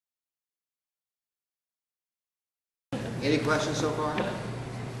Any questions so far?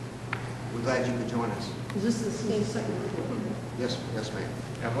 We're glad you could join us. Is this the second floor? Yes, ma'am.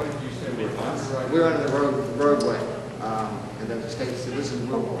 Now, what did you say we were We're under the roadway, and then the state said this is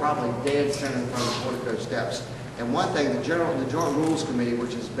probably dead center in front of the portico steps. And one thing, the Joint Rules Committee,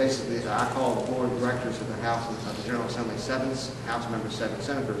 which is basically, I call the board of directors of the House of the General Assembly, 7 House members, 7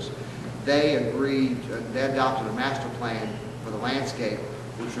 senators, they agreed, they adopted a master plan for the landscape,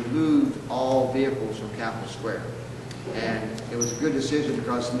 which removed all vehicles from Capitol Square. And it was a good decision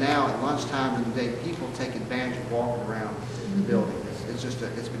because now at lunchtime in the day, people take advantage of walking around the building.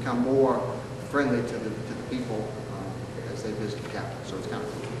 It's become more friendly to the people as they visit the Capitol. So it's kind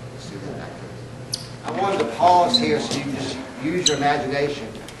of cool to see that activity. I wanted to pause here so you can just use your imagination.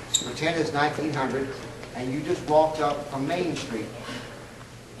 Pretend it's 1900 and you just walked up from Main Street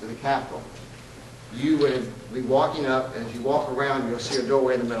to the Capitol. You would be walking up, and as you walk around, you'll see a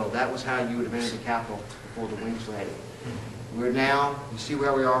doorway in the middle. That was how you would have entered the Capitol before the wings landed. We're now, you see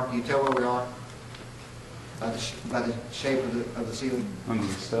where we are? Can you tell where we are? By the shape of the ceiling? Under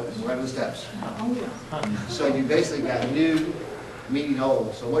the steps? We're under the steps. So you basically got new meeting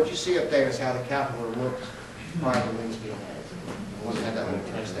old. So what you see up there is how the Capitol looked prior to the wings being added. I want to have that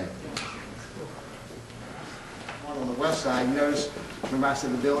little text there. On the west side, you notice, remember I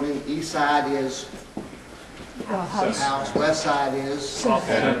said the building, east side is house, west side is,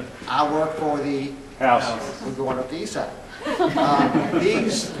 Okay. I work for the House. We're going up the east side.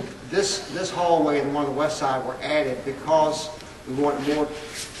 This hallway and the one on the west side were added because we wanted more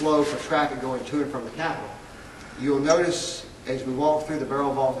flow for traffic going to and from the Capitol. You'll notice as we walk through the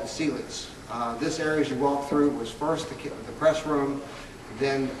barrel vaulted ceilings, this area as you walk through was first the press room,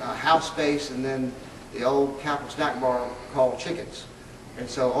 then house space, and then the old Capitol snack bar called Chickens. And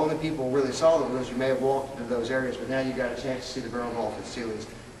so only people really saw those. You may have walked into those areas, but now you got a chance to see the barrel vaulted ceilings.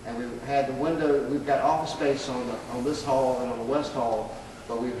 And we've had the window, we've got office space on this hall and on the west hall,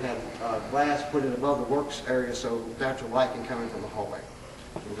 but we've had glass put in above the works area so natural light can come in from the hallway.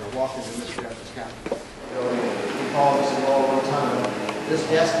 We're going to walk into Mr. Jeffers' Capitol. We call this all one time. This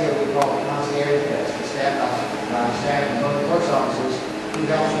desk here we call the concierge desk. The staff in both clerk's offices who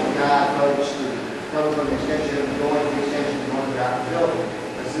helps to guide folks to come from the extension, going to the extension, going throughout the building.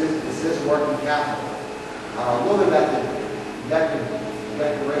 This is working Capitol. A little bit about the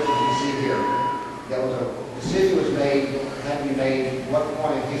declaration you see here. There was a decision was made, had to be made, what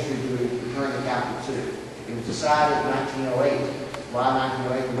point in history do we return the Capitol to? It was decided in 1908. Why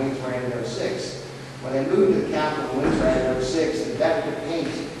 1908? The wings were added in 06. When they moved to the Capitol, the wings were added in 06. The decorative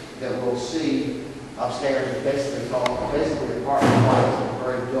paint that we'll see upstairs is basically called the apartment white,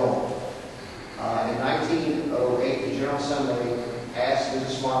 very dull. In 1908, the General Assembly asked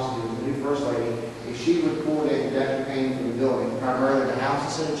Mrs. Swanson, who was the new First Lady, if she would coordinate the decorative painting for the building, primarily the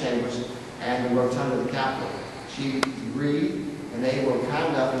House and Senate chambers and the rotunda of the Capitol. She agreed, and they were kind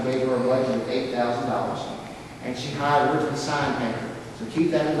enough and gave her a budget of $8,000. And she hired a Richmond sign painter. So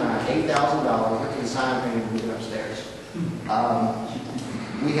keep that in mind, $8,000, Richmond sign painter moving upstairs.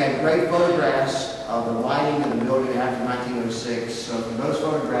 We had great photographs of the lighting in the building after 1906. So from those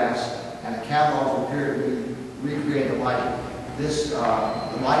photographs and the catalogs period, we recreated the lighting.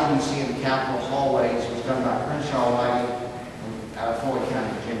 The lighting you see in the Capitol hallways was done by Crenshaw Lighting out of Floyd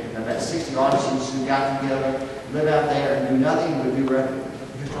County, Virginia. Now that's 60 artisans who got together, live out there, and do nothing but do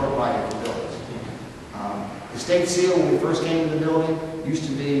historic lighting for buildings. The state seal, when we first came to the building, used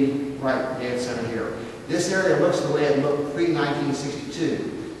to be right dead center here. This area looks the way it looked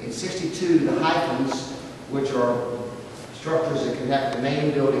pre-1962. In 62, the hyphens, which are structures that connect the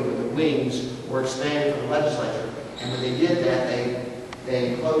main building with the wings, were expanded for the legislature. And when they did that,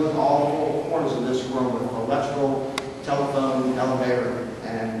 they enclosed all 4 corners of this room with electrical, telephone, elevator,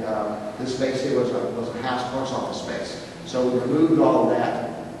 and this space here was a House clerk's office space. So we removed all of that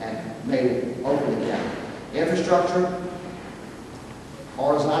and made it open again. Infrastructure,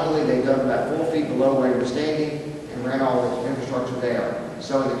 horizontally, they've done about 4 feet below where you were standing and ran all the infrastructure there.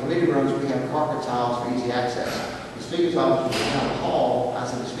 So in the committee rooms, we have carpet tiles for easy access. The Speaker's office was down the hall. I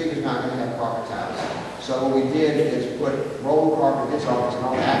said, the Speaker's not going to have carpet tiles. So what we did is put rolled carpet in his office and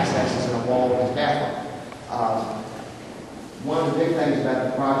all the accesses in a wall in his bathroom. One of the big things about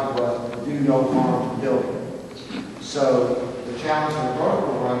the project was to do no harm to the building. So the challenge for the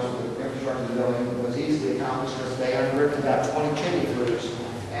vertical runs for the infrastructure of the building was easily accomplished because they unearthed about 20 chimney flues,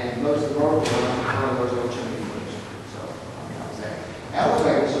 and most of the vertical runs were one of those little chimney flues. So that was that.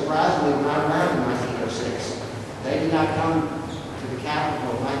 Elevators, surprisingly, were not around in 1906. They did not come to the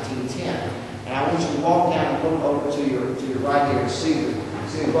Capitol until 1910. And I want you to walk down and look over to your right here and see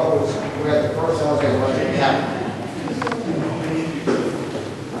what was where the first elevator was in the Capitol.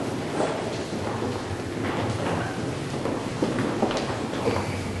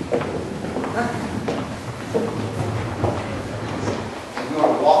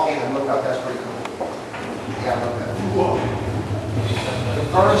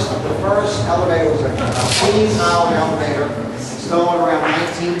 first elevator was a Queens Island elevator installed around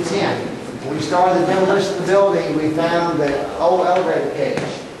 1910. When we started the demolition of the building, we found the old elevator cage.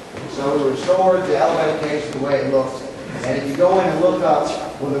 So we restored the elevator cage the way it looked. And if you go in and look up,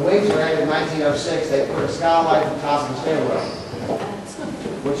 when the wings were added in 1906, they put a skylight on top of the stairwell.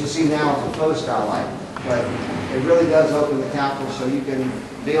 What you see now is a faux skylight. But it really does open the Capitol so you can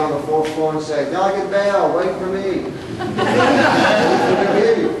be on the fourth floor and say, Delegate Bell, wait for me.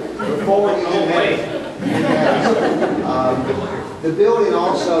 Before you didn't have it. The building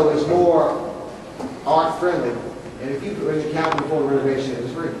also is more art friendly. And if you were in the Capitol before the renovation, it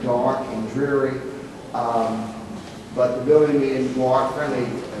was very dark and dreary. But the building being more art friendly,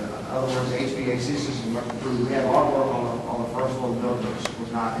 in other words, the HVAC system much improved. We had artwork on the first floor of the building, which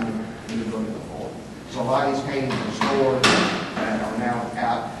was not in the building before. So a lot of these paintings are stored and are now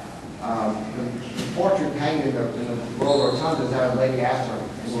out. The portrait painting in the Royal Rotunda is that of Lady Astor,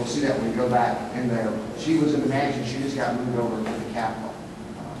 and we'll see that when we go back in there. She was in the mansion, she just got moved over to the Capitol.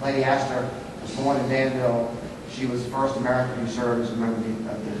 Lady Astor was born in Danville. She was the first American who served as a member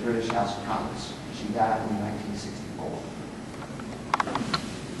of the British House of Commons. She died in 1964.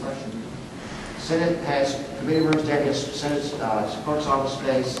 Questions? Senate has committee rooms, decks, Senate clerk's office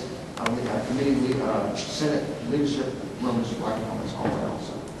space, committee, Senate leadership rooms, like this all there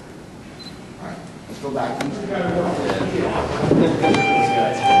also. All right, let's go back.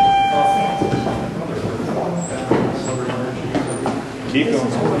 Keep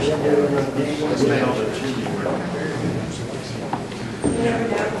going.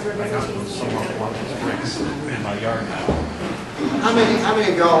 In my yard now. How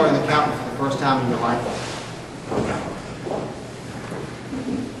many of y'all are in the Capitol for the first time in your life?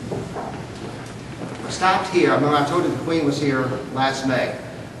 I stopped here. I remember I told you the Queen was here last May.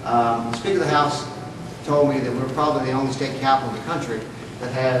 The Speaker of the House told me that we're probably the only state capitol in the country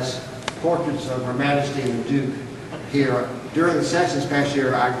that has portraits of Her Majesty and the Duke here. During the session this past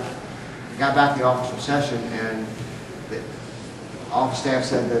year, I got back to the office from session, and the office staff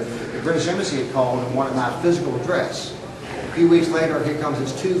said that the British Embassy had called and wanted my physical address. A few weeks later, here comes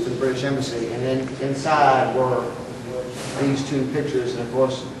this tube from the British Embassy, and then inside were these two pictures, and of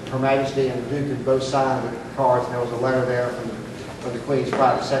course, Her Majesty and the Duke had both signed the cards, and there was a letter there from the Queen's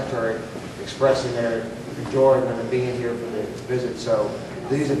private secretary expressing their enjoyment of being here for the visit. So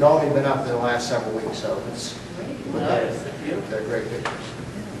these have only been up in the last several weeks, so it's they're great pictures.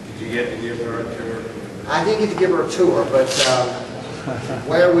 Did you get to give her a tour? I didn't get to give her a tour, but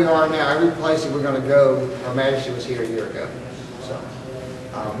where we are now, every place that we're going to go, Her Majesty was here a year ago. So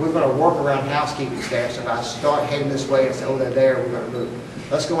we're going to work around housekeeping staff. So if I start heading this way and say, oh, they're there, we're going to move.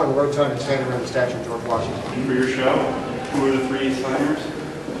 Let's go on the rotunda and stand around the statue of George Washington. For your show, who are the three signers?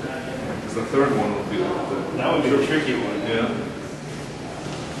 Because the third one will be that would be a tricky one. Yeah.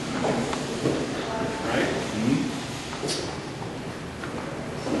 Right? Mm-hmm.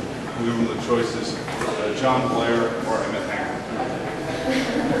 We were the choices: John Blair or Emmett Hanger.